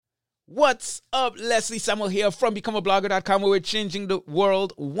What's up? Leslie Samuel here from becomeablogger.com, where we're changing the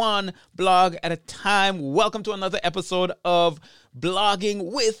world one blog at a time. Welcome to another episode of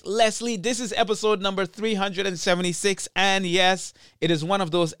Blogging with Leslie. This is episode number 376, and yes, it is one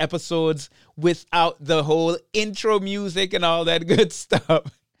of those episodes without the whole intro music and all that good stuff.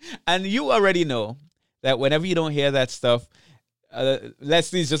 And you already know that whenever you don't hear that stuff,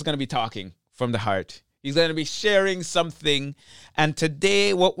 Leslie's just going to be talking from the heart. He's going to be sharing something. And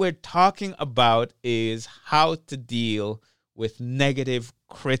today what we're talking about is how to deal with negative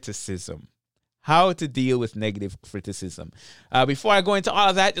criticism. How to deal with negative criticism. Before I go into all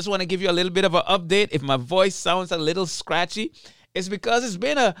of that, just want to give you a little bit of an update. If my voice sounds a little scratchy, it's because it's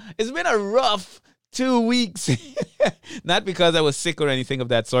been a rough 2 weeks. Not because I was sick or anything of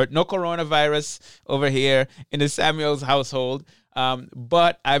that sort. No coronavirus over here in the Samuels household.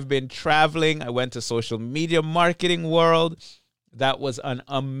 But I've been traveling. I went to social media marketing world. That was an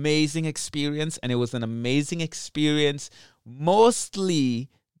amazing experience. And it was an amazing experience mostly,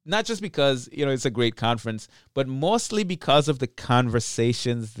 not just because, it's a great conference, but mostly because of the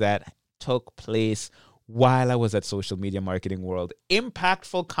conversations that took place while I was at social media marketing world.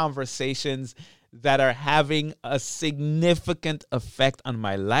 Impactful conversations that are having a significant effect on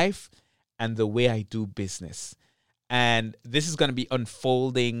my life and the way I do business. And this is going to be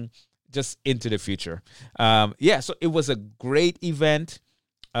unfolding just into the future. So it was a great event.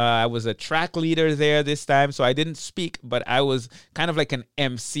 I was a track leader there this time, so I didn't speak, but I was kind of like an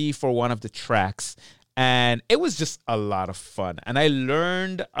MC for one of the tracks. And it was just a lot of fun. And I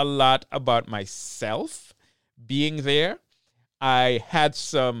learned a lot about myself being there. I had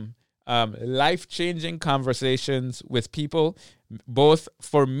some life-changing conversations with people, both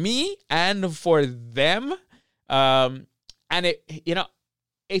for me and for them. And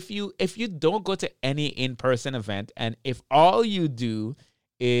if you don't go to any in-person event, and if all you do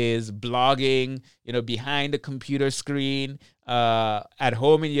is blogging, behind a computer screen, at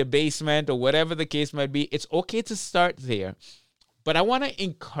home in your basement or whatever the case might be, it's okay to start there. But I want to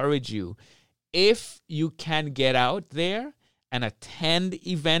encourage you, if you can get out there and attend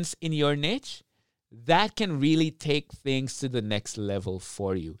events in your niche, that can really take things to the next level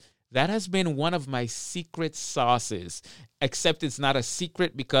for you. That has been one of my secret sauces, except it's not a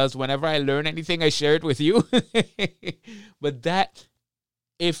secret because whenever I learn anything, I share it with you. But that,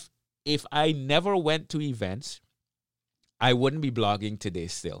 if I never went to events, I wouldn't be blogging today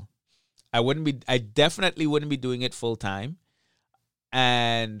still. I definitely wouldn't be doing it full time.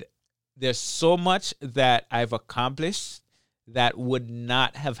 And there's so much that I've accomplished that would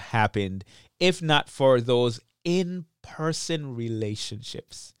not have happened if not for those in-person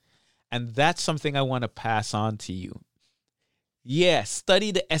relationships. And that's something I want to pass on to you. Yeah,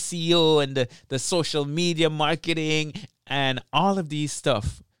 study the SEO and the social media marketing and all of these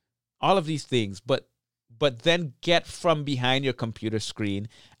stuff, all of these things. But then get from behind your computer screen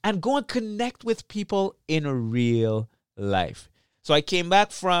and go and connect with people in real life. So I came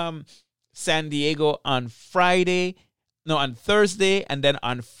back from San Diego on Thursday, and then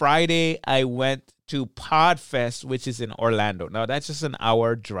on Friday I went to Podfest, which is in Orlando. Now, that's just an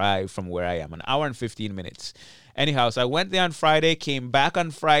hour drive from where I am, an hour and 15 minutes. Anyhow, so I went there on Friday, came back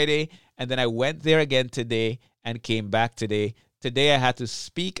on Friday, and then I went there again today and came back today. Today, I had to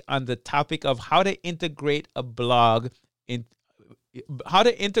speak on the topic of how to integrate blogging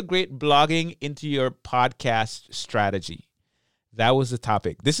into your podcast strategy. That was the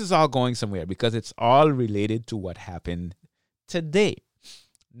topic. This is all going somewhere because it's all related to what happened today.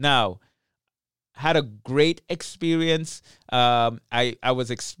 Now, had a great experience. I was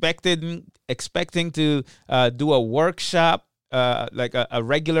expecting to do a workshop, like a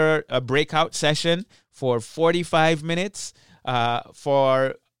regular breakout session for 45 minutes.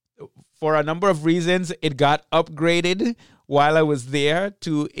 For a number of reasons, it got upgraded while I was there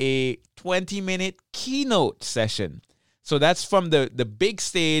to a 20-minute keynote session. So that's from the big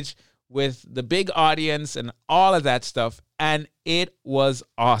stage with the big audience and all of that stuff. And it was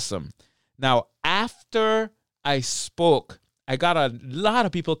awesome. Now, after I spoke, I got a lot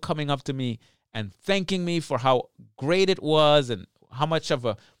of people coming up to me and thanking me for how great it was and how much of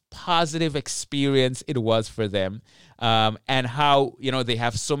a positive experience it was for them. And how, they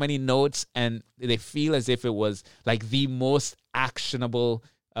have so many notes and they feel as if it was like the most actionable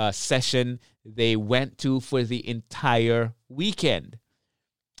session they went to for the entire weekend.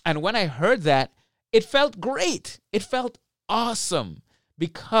 And when I heard that, it felt great. It felt awesome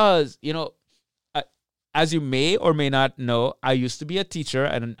because, as you may or may not know, I used to be a teacher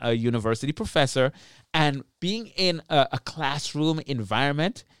and a university professor, and being in a classroom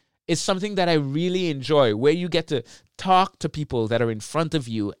environment is something that I really enjoy, where you get to talk to people that are in front of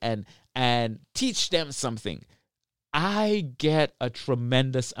you and teach them something. I get a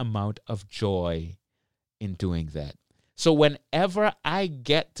tremendous amount of joy in doing that. So whenever I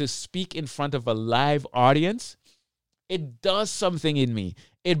get to speak in front of a live audience, it does something in me.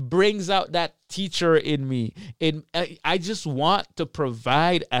 It brings out that teacher in me. I just want to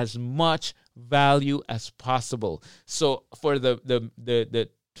provide as much value as possible. So for the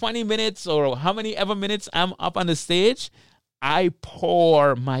 20 minutes or how many ever minutes I'm up on the stage, I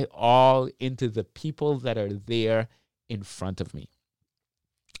pour my all into the people that are there in front of me.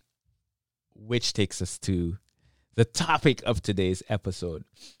 Which takes us to the topic of today's episode: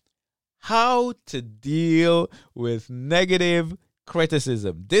 how to deal with negative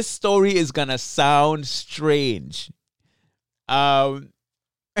criticism. This story is gonna sound strange.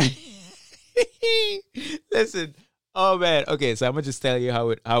 Listen, oh man. Okay, so I'm gonna just tell you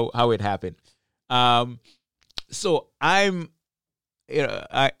how it happened. So I'm,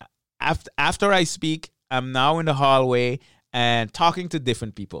 after I speak, I'm now in the hallway and talking to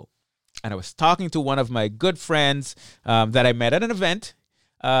different people. And I was talking to one of my good friends that I met at an event.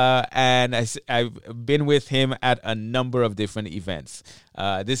 And I've been with him at a number of different events.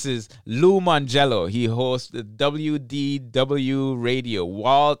 This is Lou Mangello. He hosts the WDW Radio,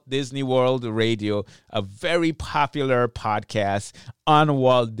 Walt Disney World Radio, a very popular podcast on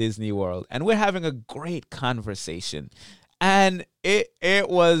Walt Disney World. And we're having a great conversation. And it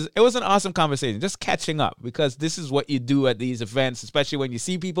was an awesome conversation, just catching up, because this is what you do at these events, especially when you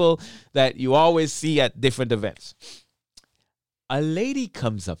see people that you always see at different events. A lady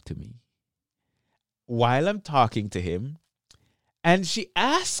comes up to me while I'm talking to him, and she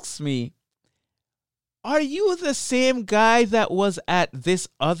asks me, "Are you the same guy that was at this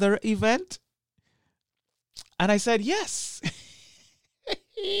other event?" And I said, "Yes."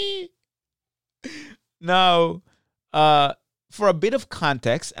 Now, for a bit of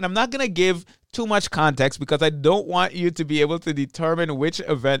context, and I'm not going to give too much context because I don't want you to be able to determine which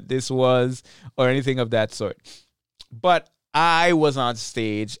event this was or anything of that sort. But I was on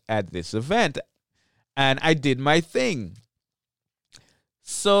stage at this event and I did my thing.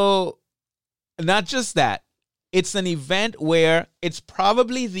 So, not just that, it's an event where it's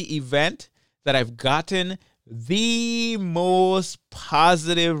probably the event that I've gotten the most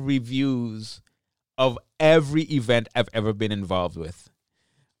positive reviews of every event I've ever been involved with.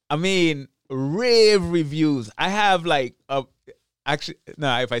 I mean, rave reviews. I have actually,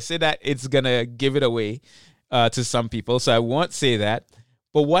 no, if I say that, it's going to give it away to some people, so I won't say that.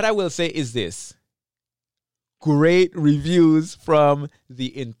 But what I will say is this: great reviews from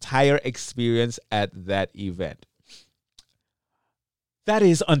the entire experience at that event. That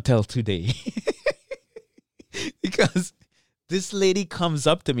is until today. Because this lady comes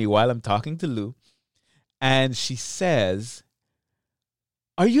up to me while I'm talking to Lou, and she says,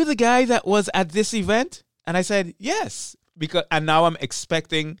 "Are you the guy that was at this event?" And I said, "Yes." And now I'm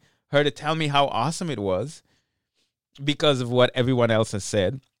expecting her to tell me how awesome it was because of what everyone else has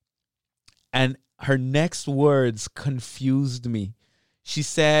said. And her next words confused me. She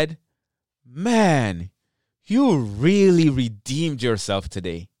said, "Man, you really redeemed yourself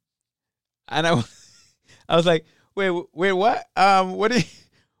today." And I was like, wait, what?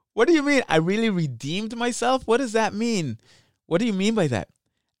 What do you mean? I really redeemed myself? What does that mean? What do you mean by that?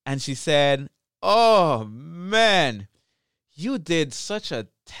 And she said, "Oh, man, you did such a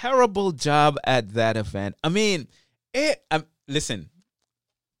terrible job at that event." I mean, listen,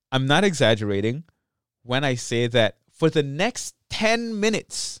 I'm not exaggerating when I say that for the next 10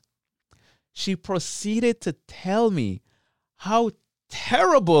 minutes, she proceeded to tell me how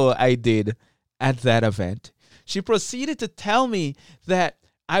terrible I did at that event. She proceeded to tell me that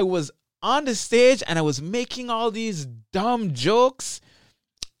I was on the stage and I was making all these dumb jokes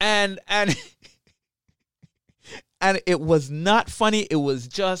and and it was not funny. It was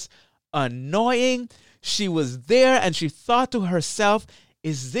just annoying. She was there and she thought to herself,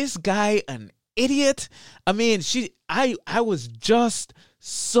 "Is this guy an idiot?" I mean, I was just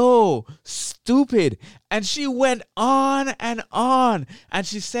so stupid. And she went on and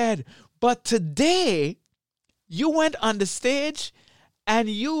she said, "But today you went on the stage and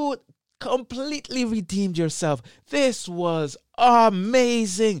you completely redeemed yourself. This was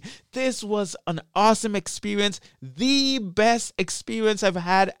amazing. This was an awesome experience. The best experience I've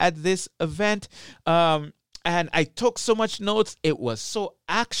had at this event. And I took so much notes. It was so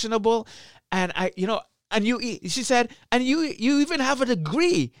actionable. And she said, and you even have a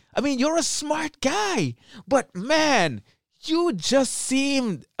degree. I mean, you're a smart guy. But man, you just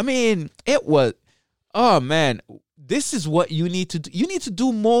seemed, I mean, it was, oh man, this is what you need to do. You need to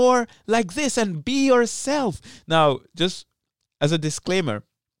do more like this and be yourself. Now, just as a disclaimer,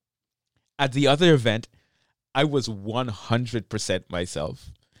 at the other event, I was 100%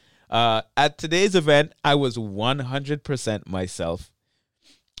 myself. At today's event, I was 100% myself.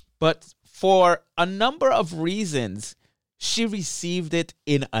 But for a number of reasons, she received it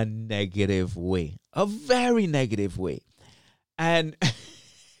in a negative way, a very negative way. And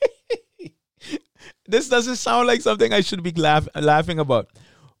this doesn't sound like something I should be laughing about,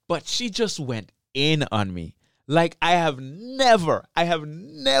 but she just went in on me. Like I have never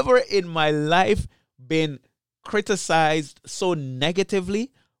in my life been criticized so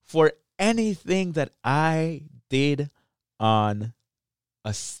negatively for anything that I did on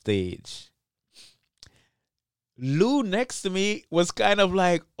a stage. Lou next to me was kind of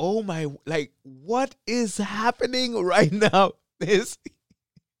like, oh my, like, what is happening right now? This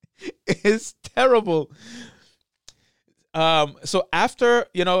is terrible. So after,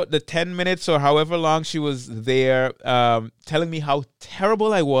 the 10 minutes or however long she was there, telling me how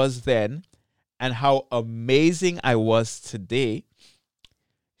terrible I was then and how amazing I was today,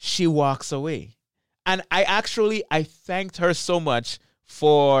 she walks away. And I thanked her so much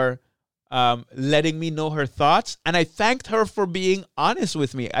for letting me know her thoughts. And I thanked her for being honest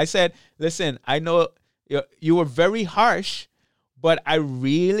with me. I said, listen, I know you were very harsh, but I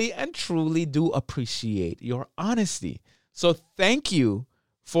really and truly do appreciate your honesty. So thank you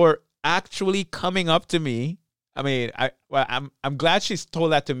for actually coming up to me. I mean, I'm glad she's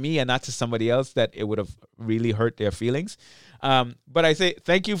told that to me and not to somebody else that it would have really hurt their feelings. But I say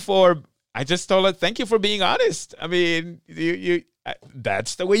I just told her, thank you for being honest. I mean, you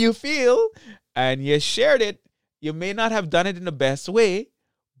that's the way you feel, and you shared it. You may not have done it in the best way,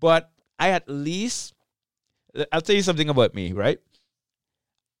 but I'll tell you something about me, right?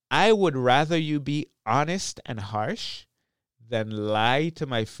 I would rather you be honest and harsh than lie to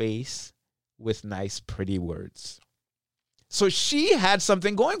my face with nice, pretty words. So she had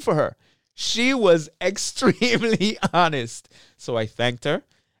something going for her. She was extremely honest. So I thanked her.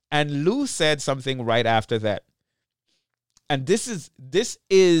 And Lou said something right after that. And this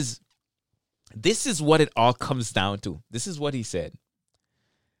is what it all comes down to. This is what he said.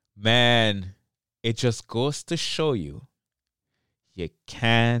 Man, it just goes to show you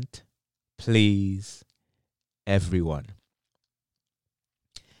can't please everyone.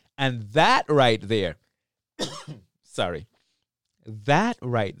 And that right there, sorry, that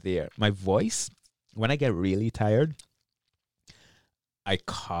right there, my voice, when I get really tired, I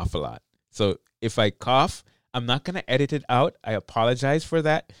cough a lot. So if I cough, I'm not going to edit it out. I apologize for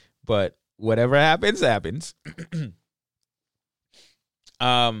that. But whatever happens, happens.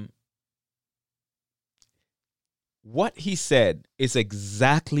 What he said is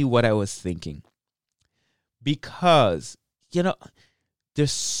exactly what I was thinking. Because,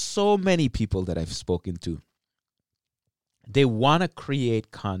 there's so many people that I've spoken to. They want to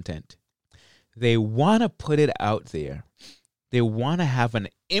create content. They want to put it out there. They want to have an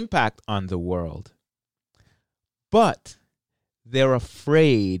impact on the world. But they're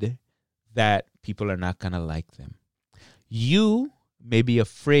afraid that people are not going to like them. You may be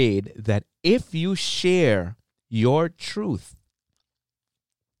afraid that if you share your truth,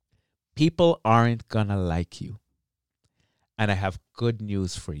 people aren't going to like you. And I have good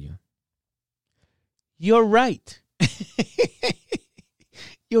news for you. You're right.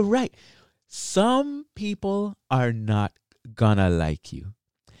 You're right. Some people are not gonna like you.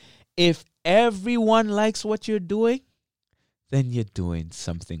 If everyone likes what you're doing, then you're doing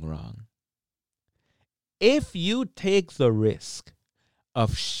something wrong. If you take the risk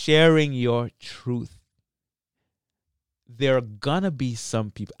of sharing your truth, there are gonna be some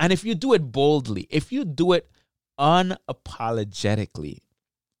people, and if you do it boldly, if you do it unapologetically,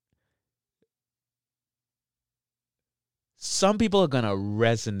 some people are going to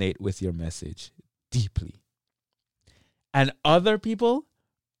resonate with your message deeply. And other people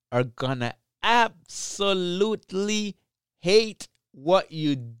are going to absolutely hate what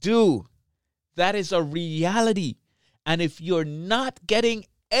you do. That is a reality. And if you're not getting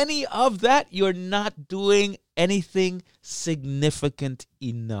any of that, you're not doing anything significant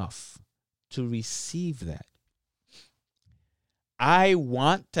enough to receive that. I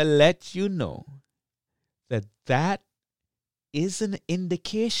want to let you know that is an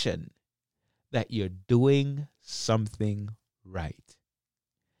indication that you're doing something right.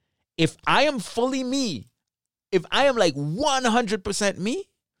 If I am fully me, if I am like 100% me,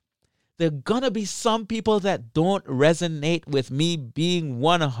 there are going to be some people that don't resonate with me being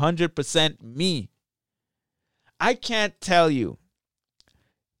 100% me. I can't tell you.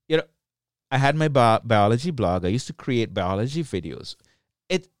 I had my biology blog. I used to create biology videos.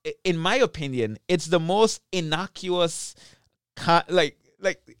 In my opinion, it's the most innocuous, like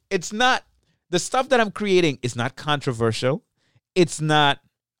it's not, the stuff that I'm creating is not controversial. It's not,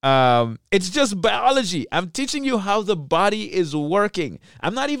 it's just biology. I'm teaching you how the body is working.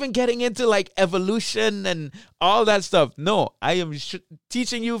 I'm not even getting into like evolution and all that stuff. No, I am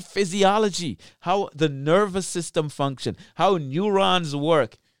teaching you physiology, how the nervous system function, how neurons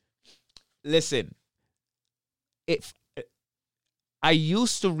work. Listen, if I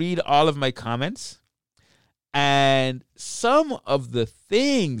used to read all of my comments, and some of the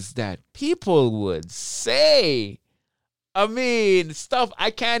things that people would say, I mean, stuff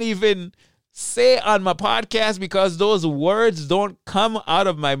I can't even say on my podcast because those words don't come out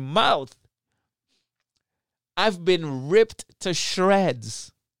of my mouth. I've been ripped to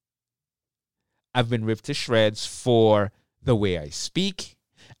shreds. I've been ripped to shreds for the way I speak.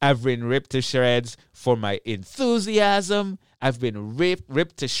 I've been ripped to shreds for my enthusiasm. I've been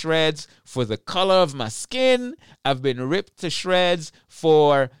ripped to shreds for the color of my skin. I've been ripped to shreds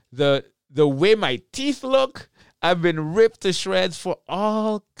for the way my teeth look. I've been ripped to shreds for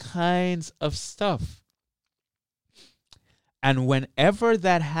all kinds of stuff. And whenever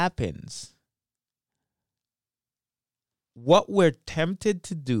that happens, what we're tempted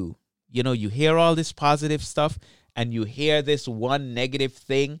to do, you know, you hear all this positive stuff and you hear this one negative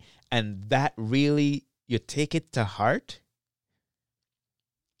thing, and that really, you take it to heart.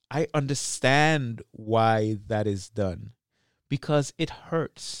 I understand why that is done, because it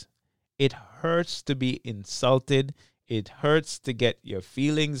hurts. It hurts to be insulted. It hurts to get your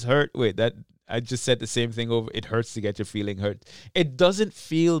feelings hurt. Wait, that I just said the same thing over. It hurts to get your feeling hurt. It doesn't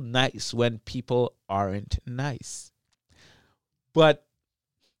feel nice when people aren't nice. But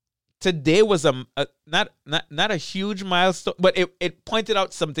today was not a huge milestone, but it pointed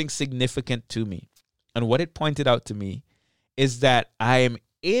out something significant to me. And what it pointed out to me is that I am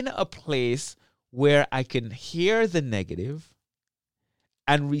in a place where I can hear the negative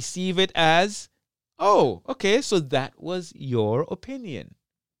and receive it as, oh, okay, so that was your opinion.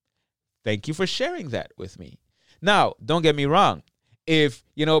 Thank you for sharing that with me. Now, don't get me wrong. If,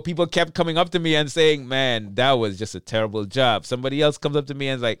 you know, people kept coming up to me and saying, man, that was just a terrible job. Somebody else comes up to me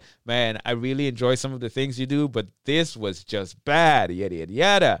and is like, man, I really enjoy some of the things you do, but this was just bad, yada, yada,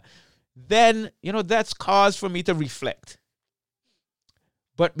 yada. Then, you know, that's cause for me to reflect.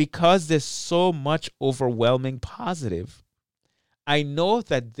 But because there's so much overwhelming positive, I know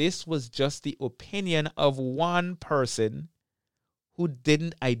that this was just the opinion of one person who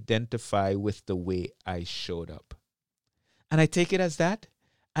didn't identify with the way I showed up. And I take it as that,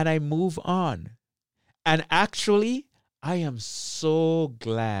 and I move on. And actually, I am so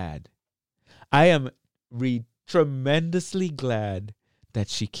glad. I am tremendously glad that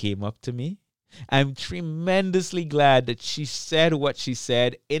she came up to me. I'm tremendously glad that she said what she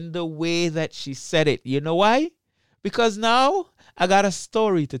said in the way that she said it. You know why? Because now I got a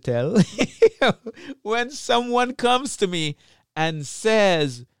story to tell. When someone comes to me and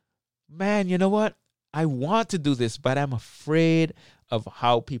says, man, you know what? I want to do this, but I'm afraid of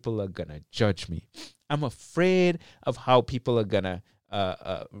how people are going to judge me. I'm afraid of how people are going to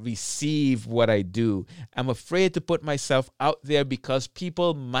receive what I do. I'm afraid to put myself out there because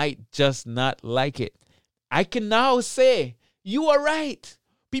people might just not like it. I can now say, you are right.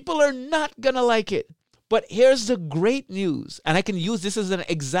 People are not going to like it. But here's the great news. And I can use this as an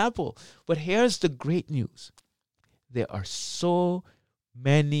example. But here's the great news. There are so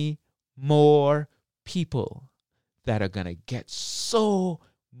many more people that are going to get so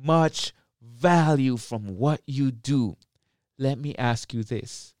much value from what you do. Let me ask you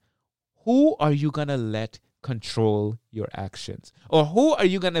this. Who are you going to let control your actions? Or who are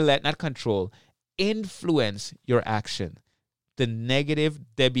you going to let, not control, influence your action? The negative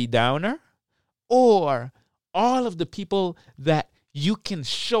Debbie Downer? Or all of the people that you can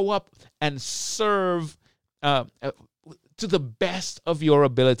show up and serve to the best of your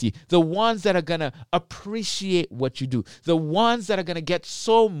ability, the ones that are going to appreciate what you do, the ones that are going to get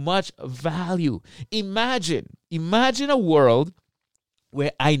so much value. Imagine a world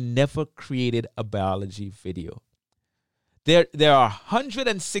where I never created a biology video. There are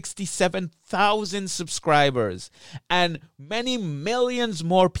 167,000 subscribers and many millions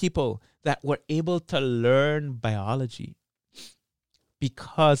more people that were able to learn biology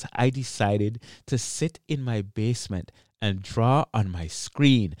because I decided to sit in my basement and draw on my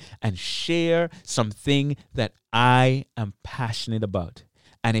screen and share something that I am passionate about.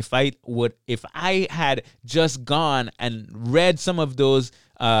 And if I had just gone and read some of those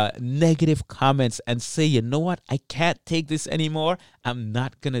negative comments and say, you know what, I can't take this anymore. I'm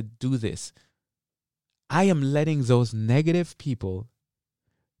not going to do this. I am letting those negative people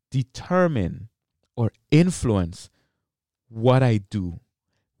determine or influence what I do,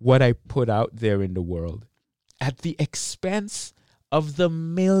 what I put out there in the world, at the expense of the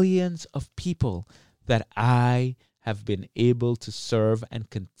millions of people that I have been able to serve and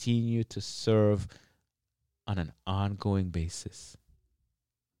continue to serve on an ongoing basis.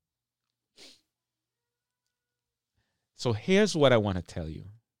 So here's what I want to tell you.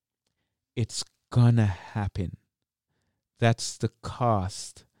 It's gonna happen. That's the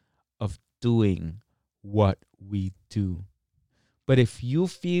cost of doing what we do. But if you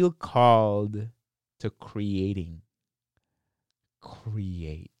feel called to creating,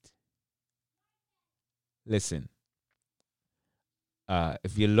 create. Listen,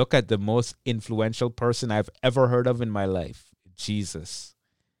 if you look at the most influential person I've ever heard of in my life, Jesus,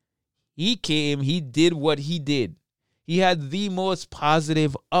 he came, he did what he did. He had the most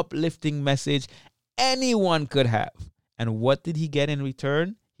positive, uplifting message anyone could have. And what did he get in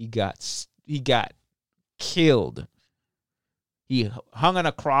return? He got killed. He hung on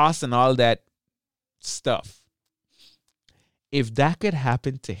a cross and all that stuff. If that could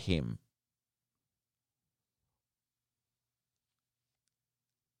happen to him,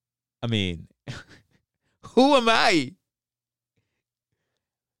 I mean, who am I?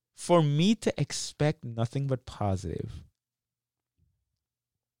 For me to expect nothing but positive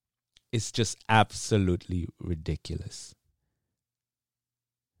is just absolutely ridiculous.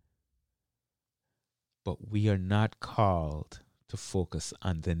 But we are not called to focus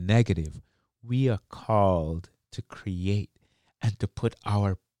on the negative. We are called to create and to put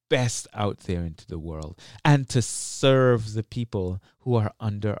our best out there into the world and to serve the people who are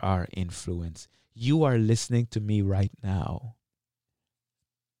under our influence. You are listening to me right now.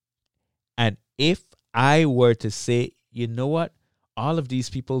 And if I were to say, you know what, all of these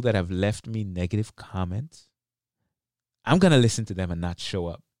people that have left me negative comments, I'm going to listen to them and not show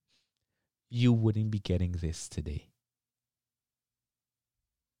up, you wouldn't be getting this today.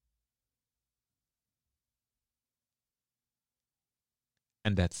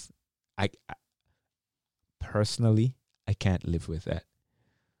 And that's, I personally, I can't live with that.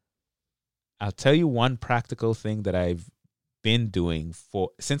 I'll tell you one practical thing that I've been doing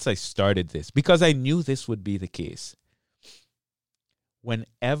since I started this, because I knew this would be the case.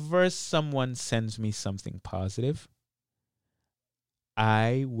 Whenever someone sends me something positive,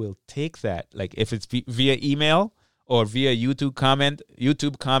 I will take that, like if it's via email or via YouTube comment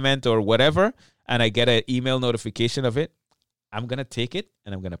or whatever, and I get an email notification of it, I'm going to take it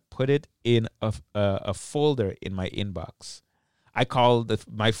and I'm going to put it in a folder in my inbox. I call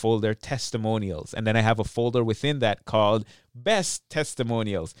my folder testimonials. And then I have a folder within that called best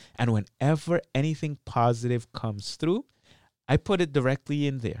testimonials. And whenever anything positive comes through, I put it directly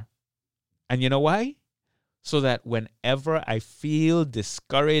in there. And you know why? So that whenever I feel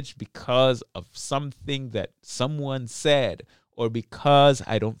discouraged because of something that someone said, or because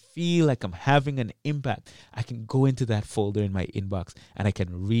I don't feel like I'm having an impact, I can go into that folder in my inbox and I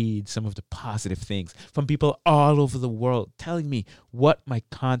can read some of the positive things from people all over the world telling me what my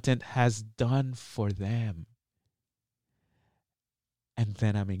content has done for them. And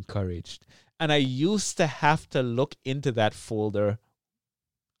then I'm encouraged. And I used to have to look into that folder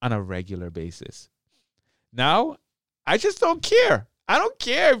on a regular basis. Now, I just don't care. I don't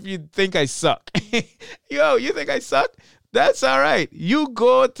care if you think I suck. Yo, you think I suck? That's all right. You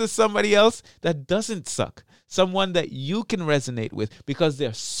go to somebody else that doesn't suck. Someone that you can resonate with, because there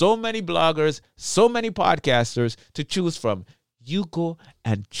are so many bloggers, so many podcasters to choose from. You go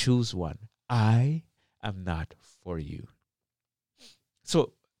and choose one. I am not for you.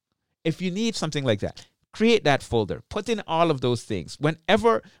 So if you need something like that, create that folder. Put in all of those things.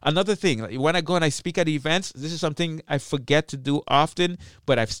 Whenever, another thing, when I go and I speak at events, this is something I forget to do often,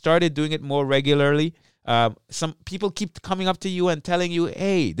 but I've started doing it more regularly. Some people keep coming up to you and telling you,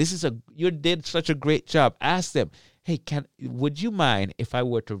 hey, you did such a great job. Ask them, hey, would you mind if I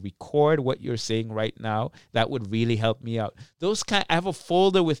were to record what you're saying right now? That would really help me out. I have a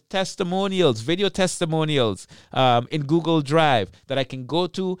folder with testimonials, video testimonials, in Google Drive that I can go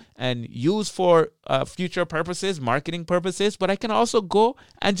to and use for future purposes, marketing purposes, but I can also go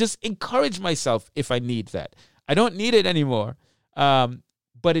and just encourage myself if I need that. I don't need it anymore,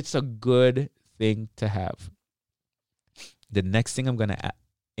 but it's a good thing to have. The next thing I'm going to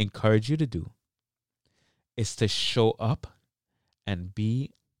encourage you to do is to show up and be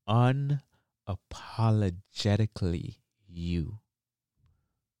unapologetically you.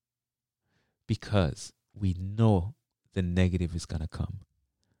 Because we know the negative is going to come.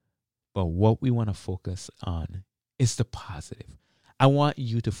 But what we want to focus on is the positive. I want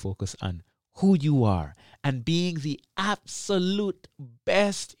you to focus on who you are and being the absolute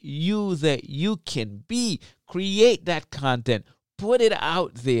best you that you can be. Create that content, put it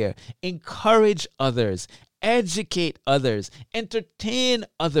out there, encourage others, educate others, entertain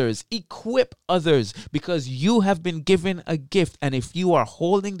others, equip others, because you have been given a gift. And if you are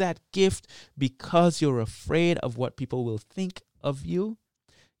holding that gift because you're afraid of what people will think of you,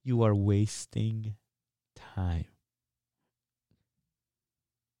 you are wasting time.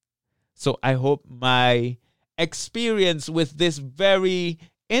 So I hope my experience with this very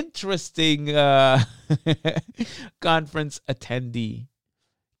interesting conference attendee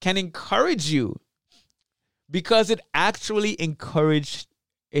can encourage you, because it actually encouraged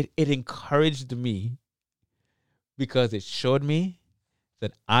me, because it showed me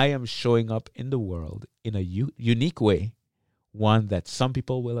that I am showing up in the world in a unique way, one that some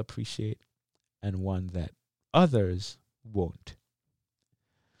people will appreciate and one that others won't.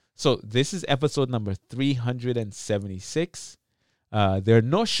 So this is episode number 376. There are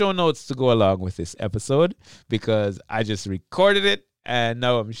no show notes to go along with this episode because I just recorded it and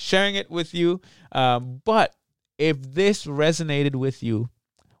now I'm sharing it with you. But if this resonated with you,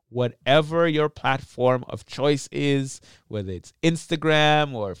 whatever your platform of choice is, whether it's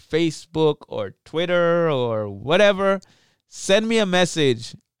Instagram or Facebook or Twitter or whatever, send me a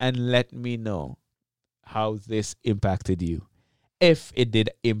message and let me know how this impacted you, if it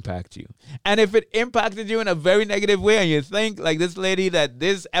did impact you. And if it impacted you in a very negative way and you think, like this lady, that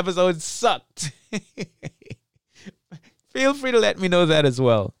this episode sucked, feel free to let me know that as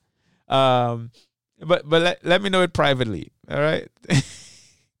well. But let me know it privately, all right?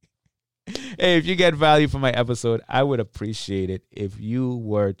 Hey, if you get value from my episode, I would appreciate it if you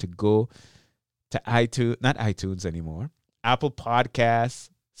were to go to iTunes, not iTunes anymore, Apple Podcasts,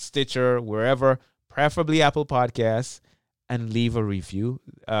 Stitcher, wherever, preferably Apple Podcasts, and leave a review.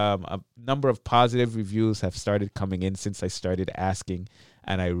 A number of positive reviews have started coming in since I started asking,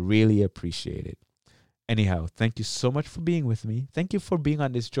 and I really appreciate it. Anyhow, thank you so much for being with me. Thank you for being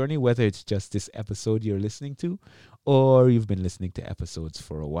on this journey, whether it's just this episode you're listening to or you've been listening to episodes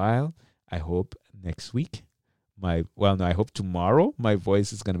for a while. I hope next week, I hope tomorrow my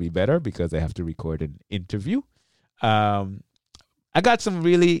voice is going to be better because I have to record an interview. I got some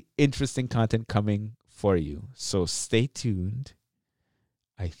really interesting content coming for you, so stay tuned.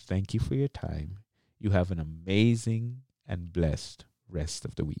 I thank you for your time. You have an amazing and blessed rest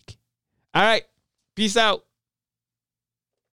of the week. All right. Peace out.